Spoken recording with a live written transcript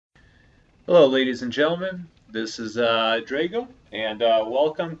Hello, ladies and gentlemen. This is Drago, and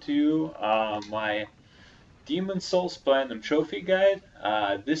welcome to my Demon Souls Platinum Trophy Guide.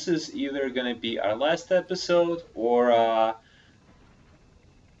 This is either going to be our last episode or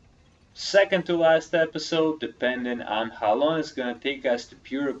second to last episode, depending on how long it's going to take us to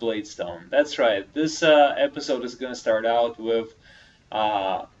pure Bladestone. That's right, this episode is going to start out with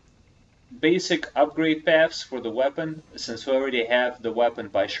uh, basic upgrade paths for the weapon, since we already have the weapon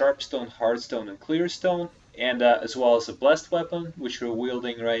by Sharpstone, Hardstone, and Clearstone, and as well as a blessed weapon, which we're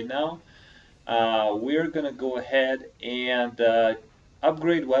wielding right now. We're gonna go ahead and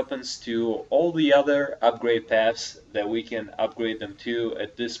upgrade weapons to all the other upgrade paths that we can upgrade them to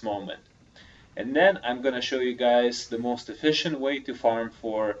at this moment. And then I'm gonna show you guys the most efficient way to farm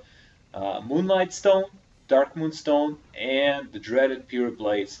for Moonlightstone, Darkmoonstone, and the dreaded Pure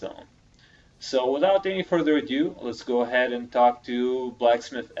Bladestone. So without any further ado, let's go ahead and talk to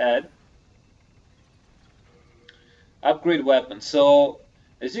Blacksmith Ed. Upgrade weapons. So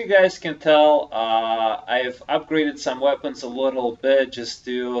as you guys can tell, I've upgraded some weapons a little bit just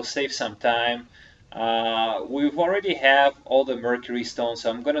to save some time. We've already have all the Mercury stones,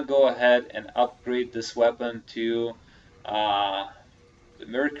 so I'm gonna go ahead and upgrade this weapon to the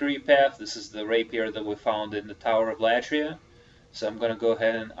Mercury path. This is the rapier that we found in the Tower of Latria. So I'm going to go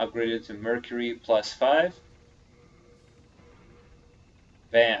ahead and upgrade it to Mercury plus 5.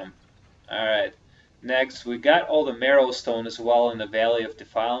 Bam. Alright. Next, we got all the Marrowstone as well in the Valley of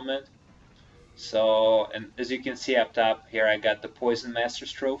Defilement. So, and as you can see up top here, I got the Poison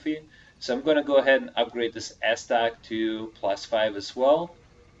Master's Trophy. So I'm going to go ahead and upgrade this S-Stock to plus 5 as well.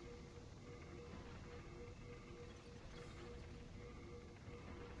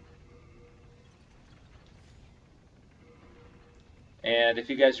 And if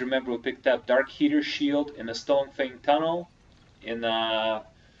you guys remember, we picked up Dark Heater Shield in the Stonefang Tunnel in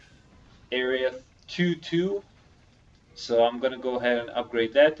area 2-2. So I'm going to go ahead and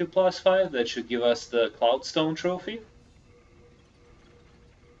upgrade that to plus 5. That should give us the Cloudstone trophy.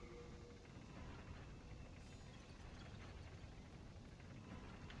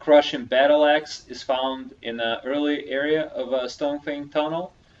 Crushing Battle Axe is found in an early area of Stonefang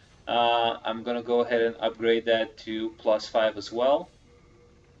Tunnel. I'm going to go ahead and upgrade that to plus 5 as well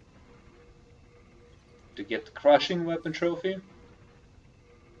to get the Crushing Weapon trophy.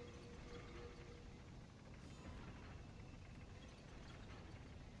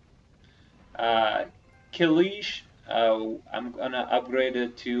 Kalish, I'm going to upgrade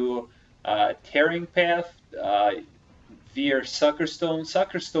it to Tearing Path via Suckerstone.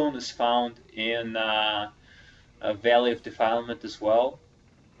 Suckerstone is found in a Valley of Defilement as well.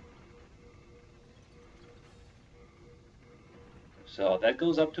 So that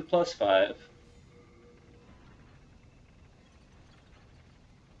goes up to plus 5.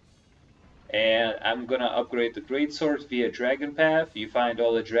 And I'm gonna upgrade the Greatsword via Dragon Path. You find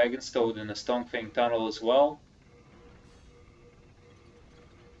all the Dragonstone in the Stonefang Tunnel as well.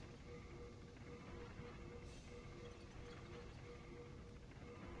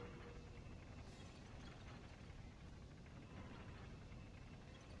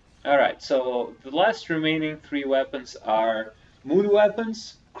 Alright, so the last remaining 3 weapons are Moon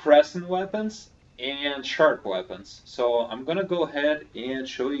weapons, Crescent weapons, and Sharp weapons. So I'm gonna go ahead and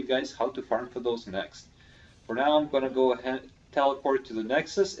show you guys how to farm for those next. For now, I'm gonna go ahead, teleport to the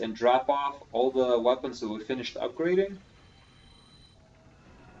Nexus, and drop off all the weapons that we finished upgrading.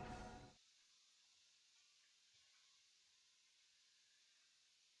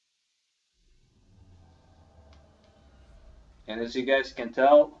 And as you guys can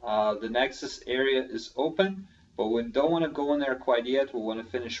tell, the Nexus area is open, but we don't want to go in there quite yet. We want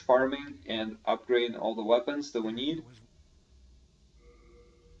to finish farming and upgrading all the weapons that we need.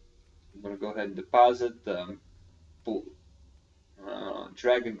 I'm going to go ahead and deposit the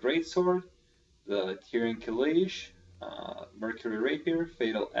Dragon Greatsword, the Tyrian Kalish, Mercury Rapier,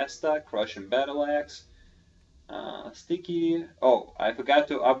 Fatal Esta, Crushing Battle Axe, Sticky. Oh, I forgot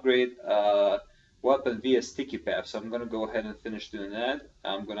to upgrade weapon via Sticky Path, so I'm going to go ahead and finish doing that.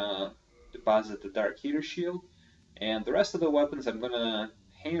 I'm going to deposit the Dark Heater Shield, and the rest of the weapons I'm going to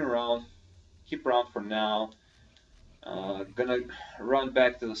hang around, keep around for now. Gonna run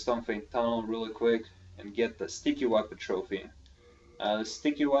back to the Stonefang Tunnel really quick and get the Sticky Weapon trophy. The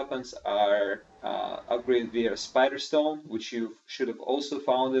sticky weapons are upgraded via Spiderstone, which you should have also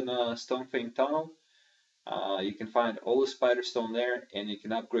found in a Stonefang Tunnel. You can find all the Spiderstone there, and you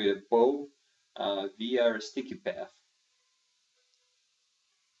can upgrade a bow via a Sticky Path.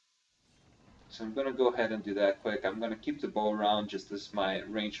 So I'm going to go ahead and do that quick. I'm going to keep the bow around just as my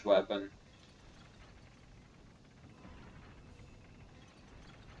ranged weapon.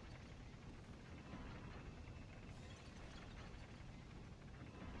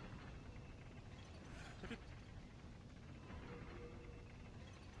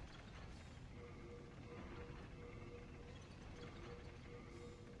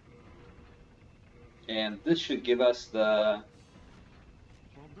 And this should give us the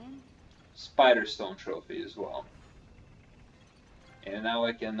Spiderstone trophy as well. And now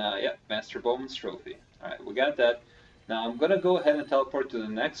I can, yep, Master Bowman's trophy. Alright, we got that. Now I'm going to go ahead and teleport to the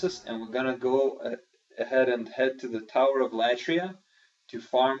Nexus, and we're going to go ahead and head to the Tower of Latria to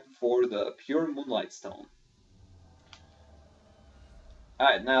farm for the pure Moonlightstone.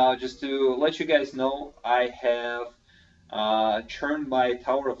 Alright, now just to let you guys know, I have turned my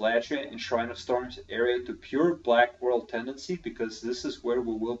Tower of Latria and Shrine of Storms area to pure Black World tendency, because this is where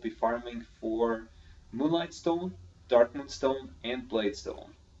we will be farming for Moonlightstone, Darkmoonstone, and Bladestone.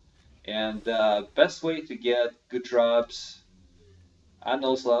 And the best way to get good drops on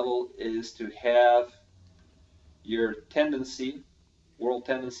those levels is to have your tendency, world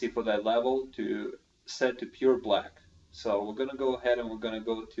tendency for that level, to set to pure black. So we're going to go ahead and we're going to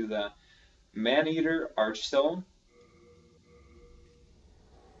go to the Man-Eater Archstone.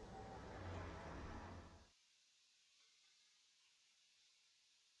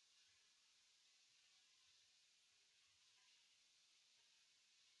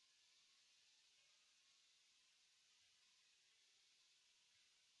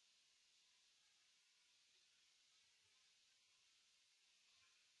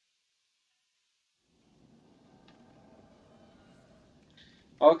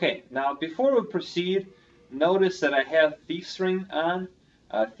 Okay, now before we proceed, notice that I have Thief's Ring on.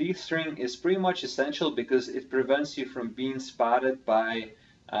 Thief's Ring is pretty much essential because it prevents you from being spotted by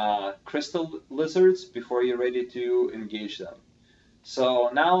crystal lizards before you're ready to engage them. So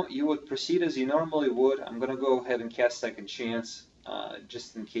now you would proceed as you normally would. I'm going to go ahead and cast Second Chance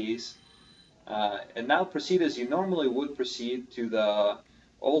just in case. And now proceed as you normally would proceed to the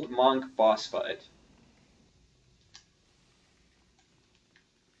Old Monk boss fight.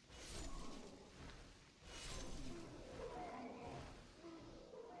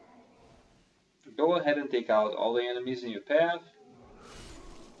 Go ahead and take out all the enemies in your path.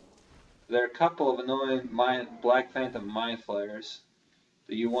 There are a couple of annoying Black Phantom Mind Flayers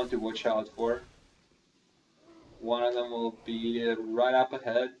that you want to watch out for. One of them will be right up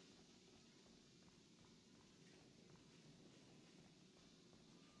ahead.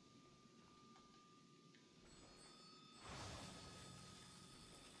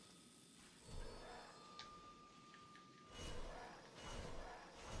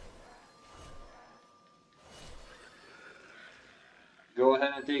 Go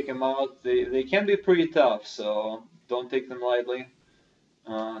ahead and take them out. They can be pretty tough, so don't take them lightly.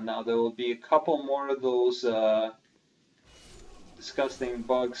 Now there will be a couple more of those disgusting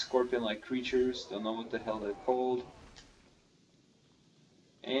bug scorpion-like creatures. Don't know what the hell they're called.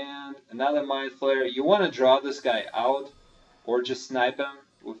 And another Mind Flayer. You want to draw this guy out or just snipe him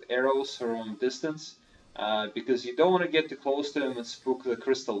with arrows from distance. Because you don't want to get too close to him and spook the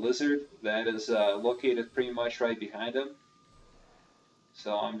crystal lizard that is located pretty much right behind him.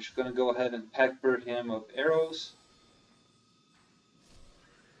 So I'm just going to go ahead and pepper him with arrows.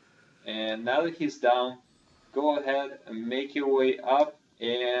 And now that he's down, go ahead and make your way up.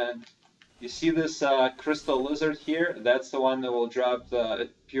 And you see this crystal lizard here? That's the one that will drop the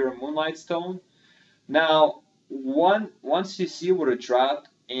pure Moonlightstone. Now, once you see what it dropped,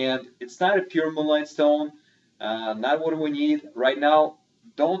 and it's not a pure Moonlightstone, not what we need right now.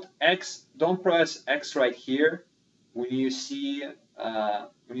 Don't press X right here when you see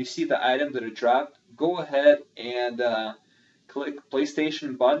the item that it dropped. Go ahead and click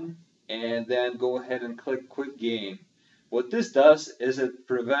PlayStation button, and then go ahead and click Quit Game. What this does is it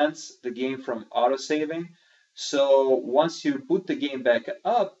prevents the game from auto-saving. So once you boot the game back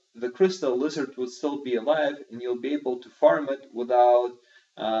up, the crystal lizard would still be alive, and you'll be able to farm it without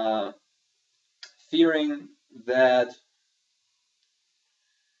fearing that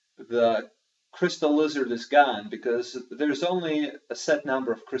the crystal lizard is gone, because there's only a set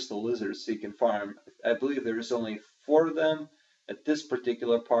number of crystal lizards you can farm. I believe there's only 4 of them at this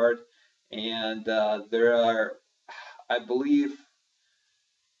particular part, and there are, I believe,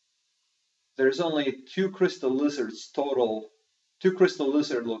 there's only 2 crystal lizards total, 2 crystal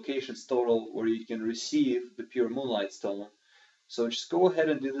lizard locations total where you can receive the pure Moonlightstone. So just go ahead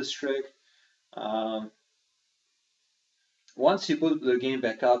and do this trick. Once you boot the game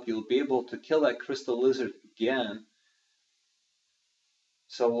back up, you'll be able to kill that crystal lizard again.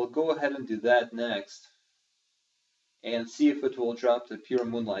 So we'll go ahead and do that next and see if it will drop the pure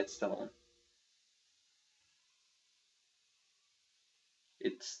Moonlightstone.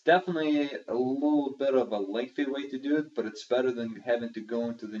 It's definitely a little bit of a lengthy way to do it, but it's better than having to go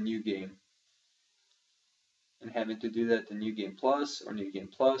into the new game and having to do that to New Game Plus or New Game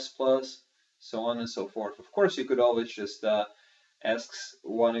Plus Plus, so on and so forth. Of course, you could always just asks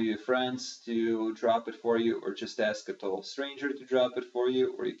one of your friends to drop it for you, or just ask a total stranger to drop it for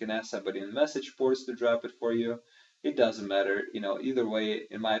you, or you can ask somebody in the message boards to drop it for you. It doesn't matter. Either way,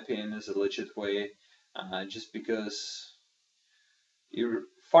 in my opinion, is a legit way. Just because you're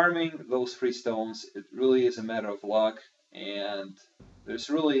farming those free stones, it really is a matter of luck, and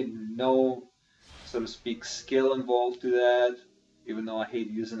there's really no, so to speak, skill involved to that, even though I hate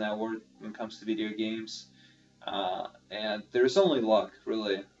using that word when it comes to video games. And there's only luck,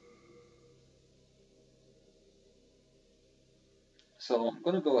 really. So I'm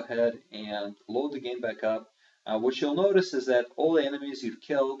going to go ahead and load the game back up. What you'll notice is that all the enemies you've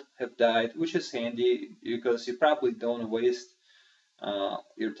killed have died, which is handy because you probably don't waste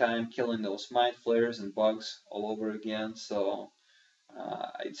your time killing those mind flayers and bugs all over again. So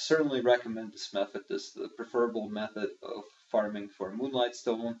I'd certainly recommend this method. This is the preferable method of farming for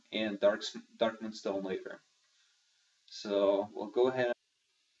Moonlightstone and Darkmoonstone later. So we'll go ahead.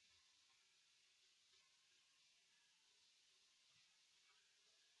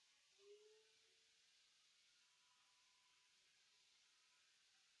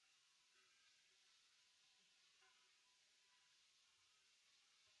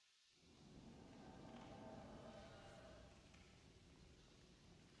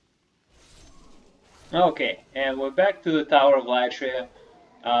 Okay, and we're back to the Tower of Latria.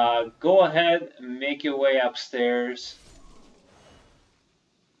 Go ahead and make your way upstairs.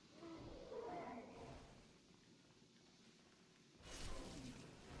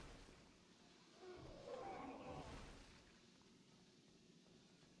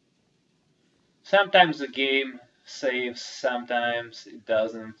 Sometimes the game saves, sometimes it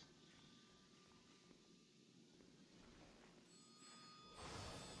doesn't.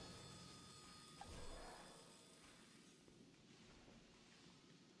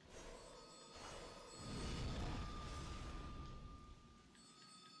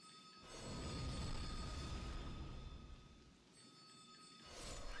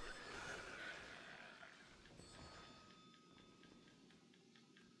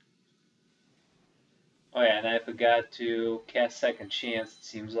 Oh yeah, and I forgot to cast Second Chance, it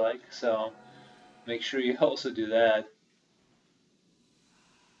seems like, so make sure you also do that.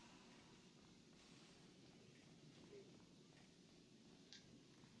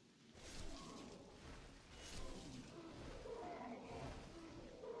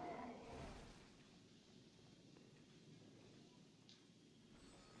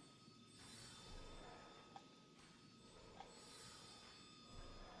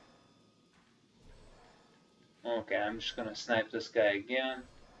 Okay, I'm just gonna snipe this guy again.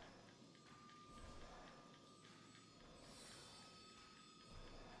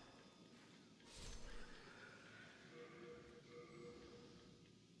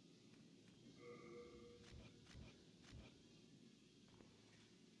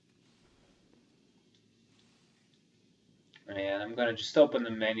 And I'm gonna just open the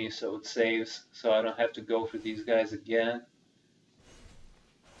menu so it saves, so I don't have to go for these guys again.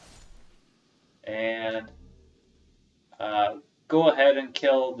 And go ahead and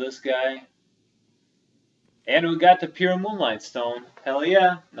kill this guy. And we got the pure Moonlightstone. Hell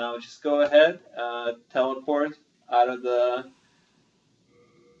yeah! Now just go ahead, teleport out of the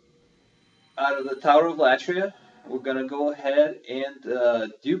Tower of Latria. We're gonna go ahead and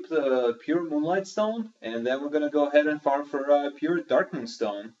dupe the pure Moonlightstone, and then we're gonna go ahead and farm for pure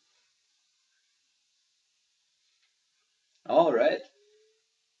Darkmoonstone. All right,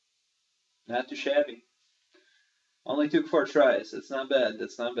 not too shabby. Only took 4 tries. That's not bad.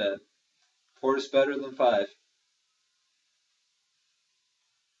 That's not bad. 4 is better than 5.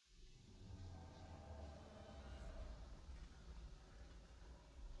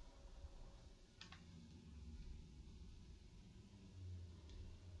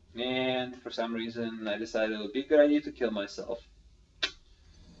 And for some reason, I decided it would be a good idea to kill myself.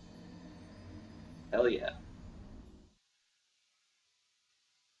 Hell yeah.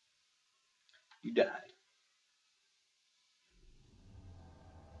 You died.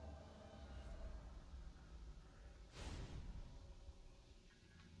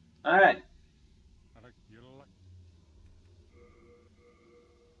 Alright.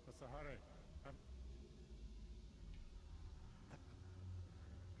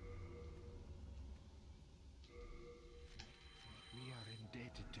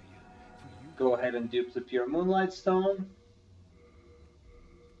 Go ahead and dupe the pure Moonlightstone.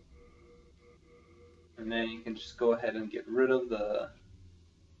 And then you can just go ahead and get rid of the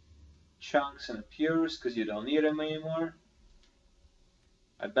chunks and the pures because you don't need them anymore.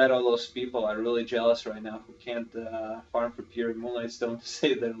 I bet all those people are really jealous right now who can't farm for pure Moonlightstone to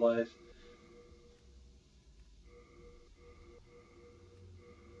save their life.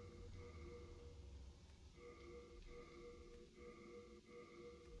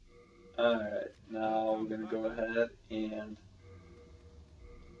 Alright, now we're gonna go ahead and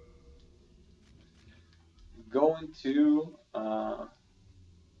go into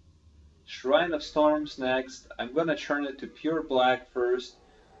Shrine of Storms next. I'm gonna turn it to pure black first.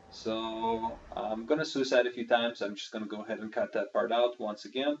 So I'm gonna suicide a few times. I'm just gonna go ahead and cut that part out once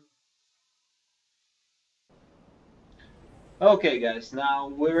again. Okay, guys, now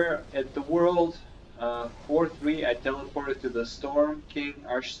we're at the world 4-3. I teleported to the Storm King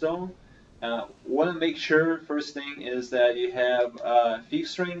Archstone. Want to make sure, first thing, is that you have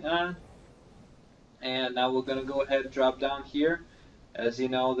Thief's Ring on. And now we're going to go ahead and drop down here. As you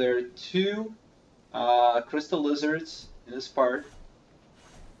know, there are two crystal lizards in this part.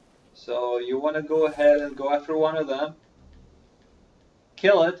 So you want to go ahead and go after one of them.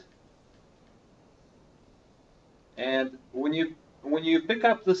 Kill it. And when you pick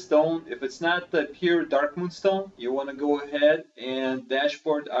up the stone, if it's not the pure Darkmoonstone, you want to go ahead and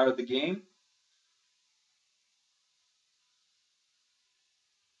dashboard out of the game.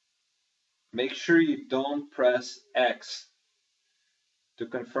 Make sure you don't press X to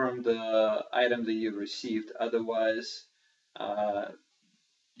confirm the item that you received. Otherwise, uh,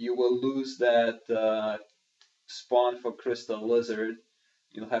 you will lose that spawn for Crystal Lizard.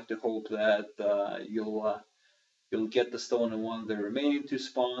 You'll have to hope that you'll get the stone in one of the remaining two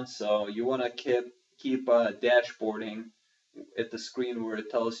spawns. So you want to keep dashboarding at the screen where it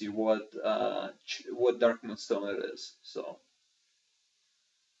tells you what Darkmoonstone it is. So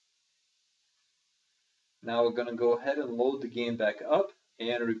now we're gonna go ahead and load the game back up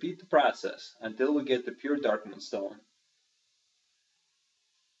and repeat the process until we get the pure Darkmoonstone.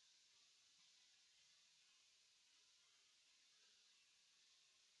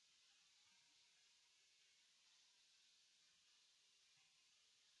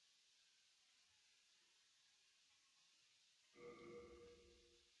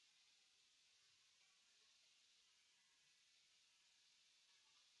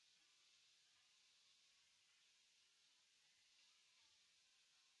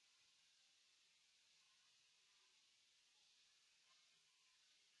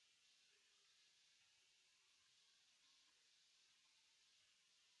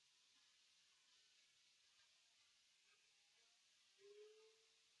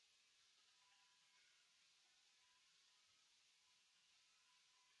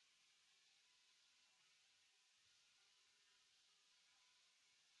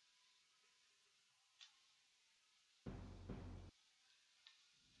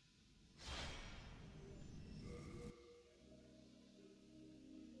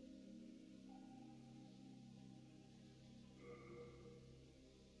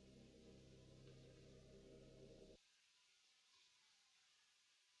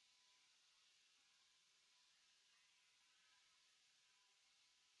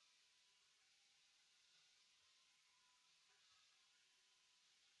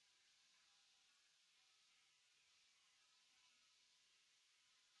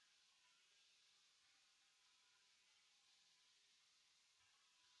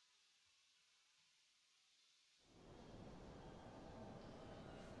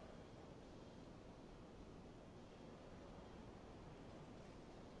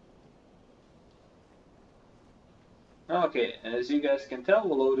 Okay, as you guys can tell,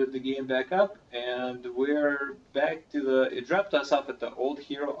 we loaded the game back up, and we're back to it dropped us off at the old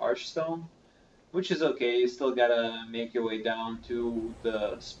hero Archstone, which is okay. You still gotta make your way down to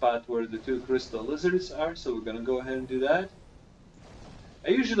the spot where the two crystal lizards are, so we're gonna go ahead and do that.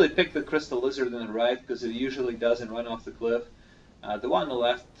 I usually pick the crystal lizard on the right because it usually doesn't run off the cliff. The one on the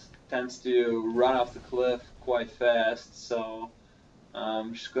left tends to run off the cliff quite fast, so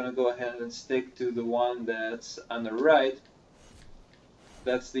I'm just gonna go ahead and stick to the one that's on the right.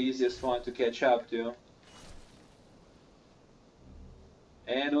 That's the easiest one to catch up to.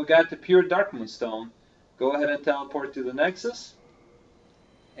 And we got the pure Darkmoonstone. Go ahead and teleport to the Nexus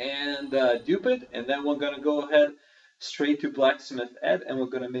and dupe it, and then we're gonna go ahead straight to Blacksmith Ed, and we're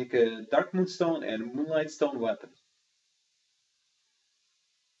gonna make a Darkmoonstone and Moonlightstone weapon.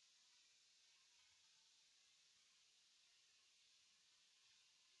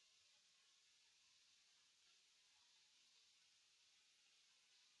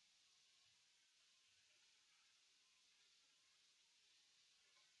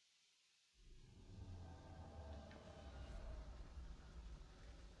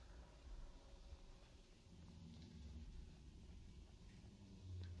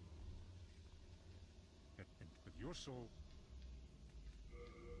 With your soul,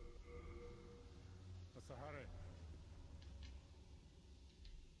 the Sahara.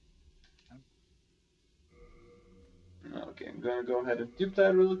 Okay, I'm gonna go ahead and dupe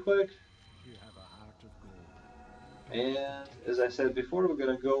that really quick. You have a heart of gold. Don't let them And take as it I from said you. before, we're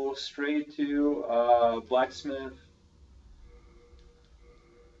gonna go straight to blacksmith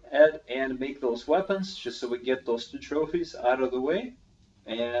Ed and make those weapons just so we get those 2 trophies out of the way.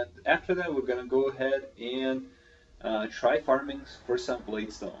 And after that, we're gonna go ahead and try farming for some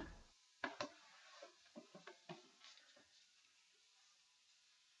Bladestone.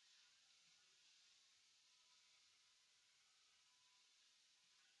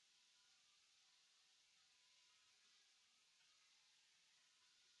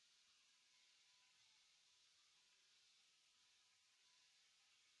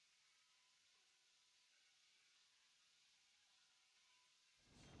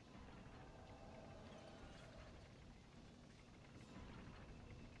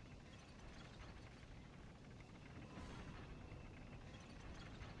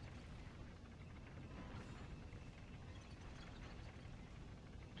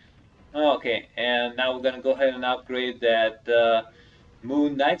 Okay, and now we're gonna go ahead and upgrade that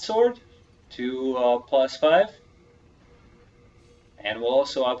Moon Knight Sword to +5, and we'll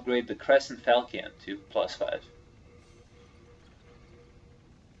also upgrade the Crescent Falcon to +5.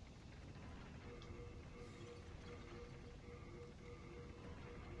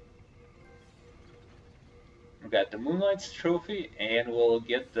 We got the Moonlight's trophy, and we'll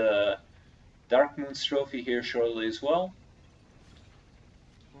get the Darkmoon's trophy here shortly as well.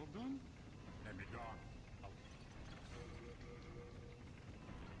 All done? Let me gone. Out.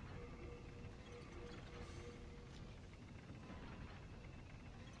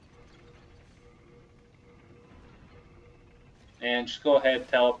 And just go ahead,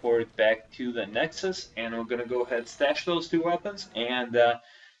 teleport back to the Nexus, and we're gonna go ahead stash those 2 weapons, and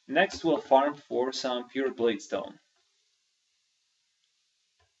next we'll farm for some pure Bladestone.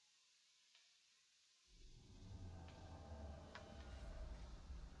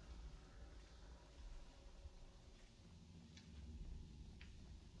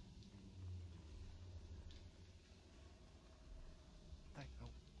 Thank you.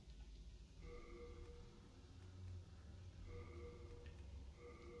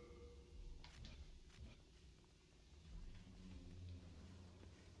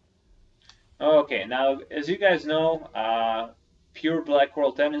 Okay, now as you guys know, pure Black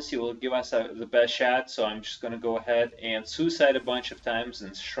World Tendency will give us the best shot, so I'm just gonna go ahead and suicide a bunch of times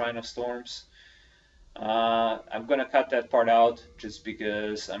in Shrine of Storms. I'm gonna cut that part out just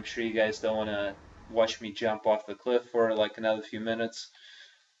because I'm sure you guys don't wanna watch me jump off the cliff for like another few minutes.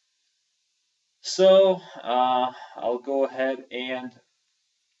 So I'll go ahead and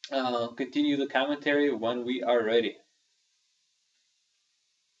continue the commentary when we are ready.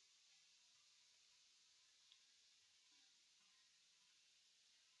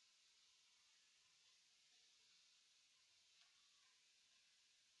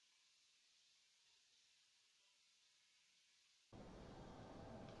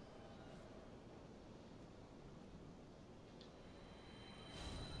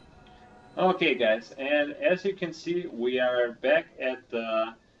 Okay, guys, and as you can see, we are back at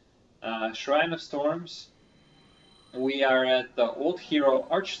the Shrine of Storms. We are at the Old Hero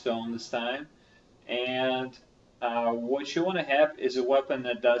Archstone this time, and what you want to have is a weapon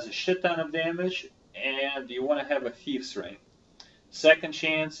that does a shit ton of damage, and you want to have a Thief's Ring. Second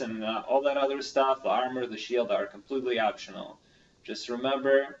Chance and all that other stuff, the armor, the shield, are completely optional. Just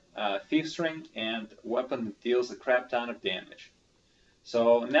remember Thief's Ring and weapon that deals a crap ton of damage.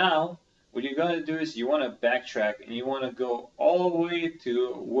 So now, what you're going to do is you want to backtrack and you want to go all the way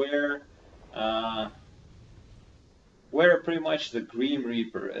to uh, where pretty much the Grim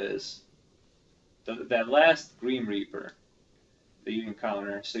Reaper is. That last Grim Reaper that you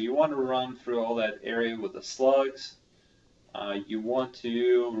encounter. So you want to run through all that area with the slugs. You want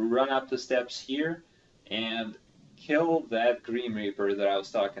to run up the steps here and kill that Grim Reaper that I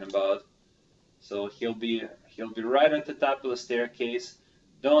was talking about. So he'll be right at the top of the staircase.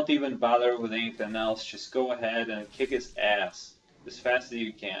 Don't even bother with anything else. Just go ahead and kick his ass as fast as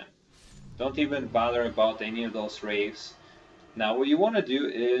you can. Don't even bother about any of those raves. Now what you want to do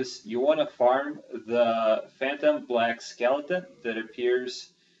is you want to farm the Phantom Black Skeleton that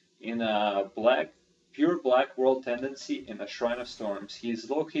appears in a pure Black World Tendency in the Shrine of Storms. He is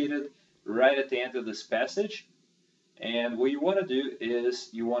located right at the end of this passage. And what you want to do is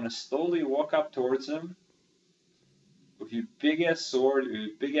you want to slowly walk up towards him with your big ass sword, your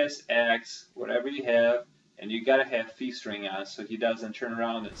big ass axe, whatever you have, and you gotta have feast ring on so he doesn't turn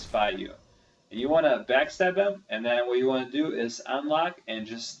around and spy you. And you want to backstab him, and then what you want to do is unlock and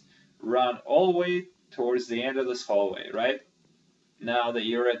just run all the way towards the end of this hallway, right? Now that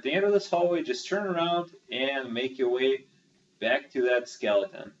you're at the end of this hallway, just turn around and make your way back to that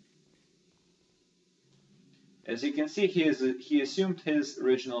skeleton. As you can see, he assumed his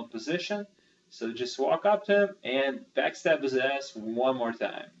original position, so just walk up to him and backstab his ass one more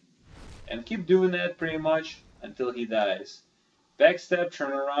time. And keep doing that pretty much until he dies. Backstab,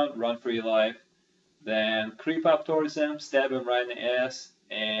 turn around, run for your life, then creep up towards him, stab him right in the ass,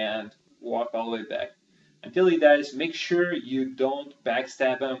 and walk all the way back. Until he dies, make sure you don't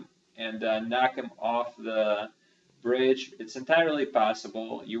backstab him and knock him off the bridge. It's entirely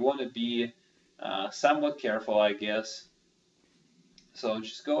possible. You want to be somewhat careful, I guess. So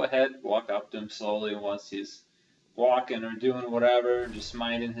just go ahead, walk up to him slowly once he's walking or doing whatever, just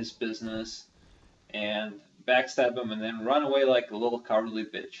minding his business, and backstab him and then run away like a little cowardly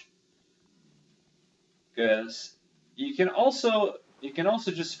bitch. Because you can also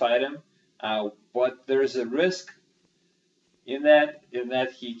just fight him, but there's a risk in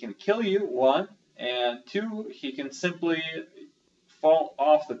that he can kill you, one, and two, he can simply fall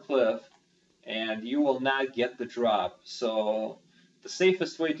off the cliff and you will not get the drop. So the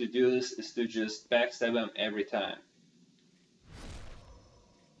safest way to do this is to just backstab him every time.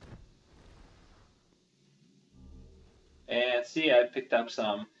 And see, I picked up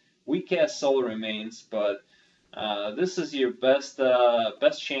some weak-ass soul remains, but this is your best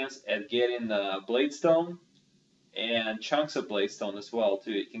chance at getting the Bladestone and chunks of Bladestone as well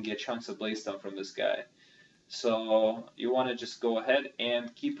too. You can get chunks of Bladestone from this guy. So you want to just go ahead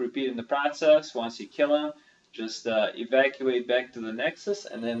and keep repeating the process. Once you kill him, just evacuate back to the Nexus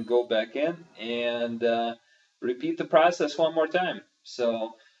and then go back in and repeat the process one more time.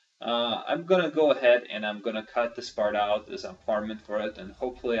 So I'm going to go ahead and I'm going to cut this part out as I'm farming for it, and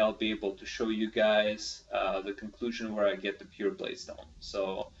hopefully I'll be able to show you guys the conclusion where I get the pure Bladestone.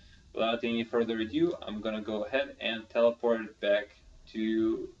 So without any further ado, I'm going to go ahead and teleport it back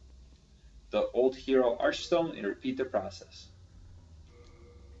to the old hero Archstone and repeat the process.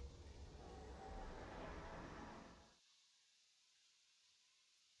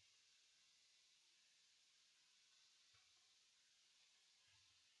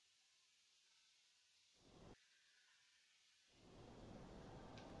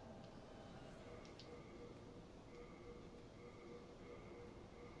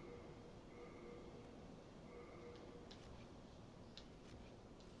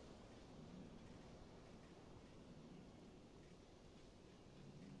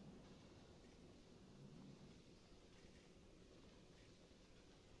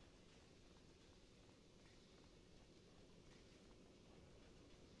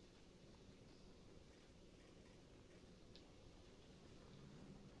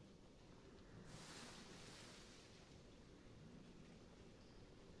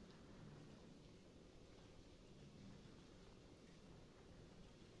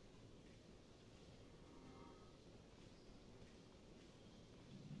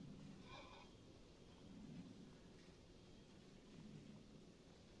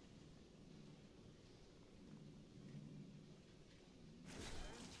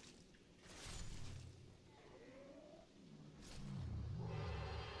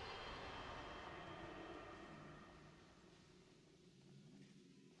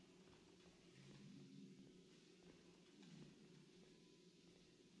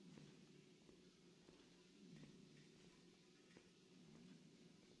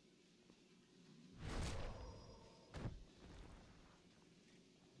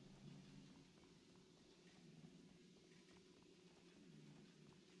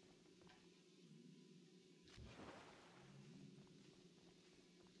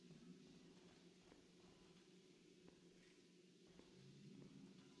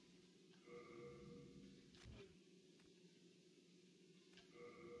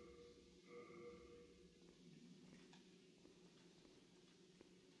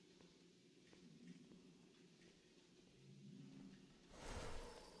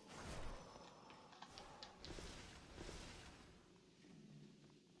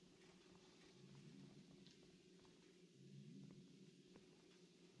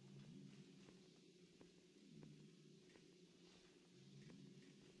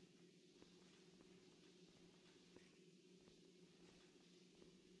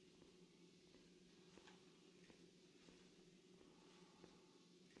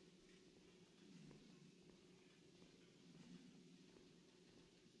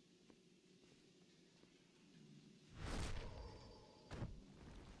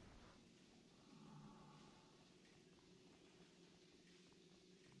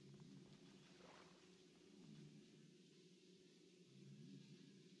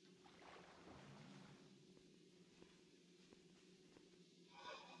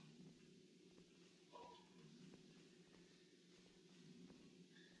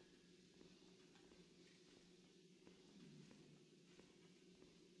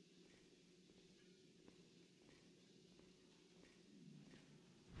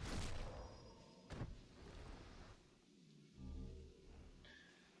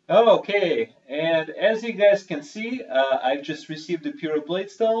 Okay, and as you guys can see, I just received the pure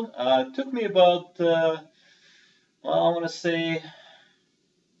Bladestone. It took me about, well, I want to say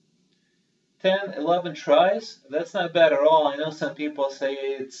 10, 11 tries. That's not bad at all. I know some people say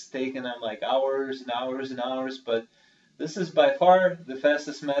it's taken them like hours and hours and hours, but this is by far the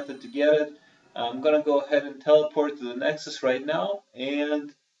fastest method to get it. I'm going to go ahead and teleport to the Nexus right now,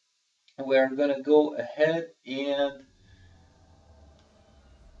 and we're going to go ahead and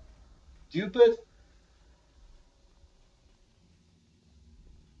dupe it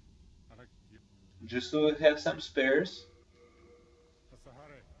just so we have some spares.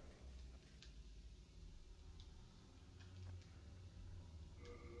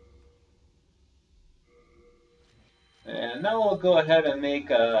 And now we'll go ahead and make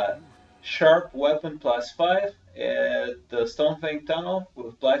a sharp weapon +5 at the Stonefang Tunnel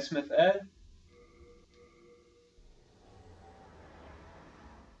with Blacksmith Ed.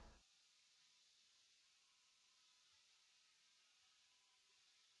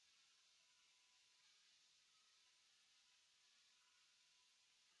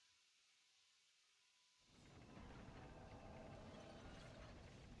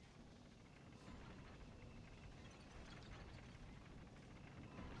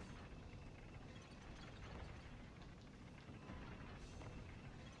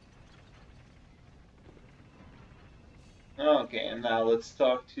 Okay, and now let's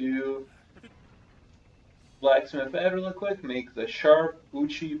talk to Blacksmith Ed really quick. Make the sharp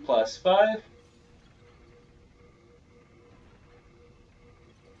Uchi +5.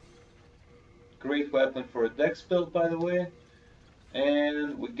 Great weapon for a dex build, by the way.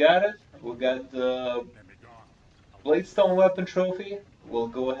 And we got it. We got the Bladestone weapon trophy. We'll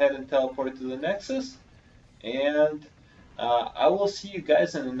go ahead and teleport to the Nexus. And I will see you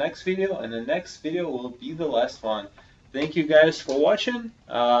guys in the next video, and the next video will be the last one. Thank you guys for watching.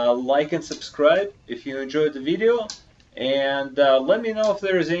 Like and subscribe if you enjoyed the video, and let me know if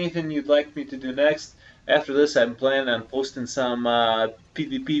there is anything you'd like me to do next. After this, I'm planning on posting some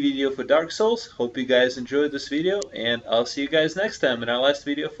PvP video for Dark Souls. Hope you guys enjoyed this video, and I'll see you guys next time in our last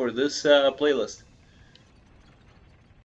video for this playlist.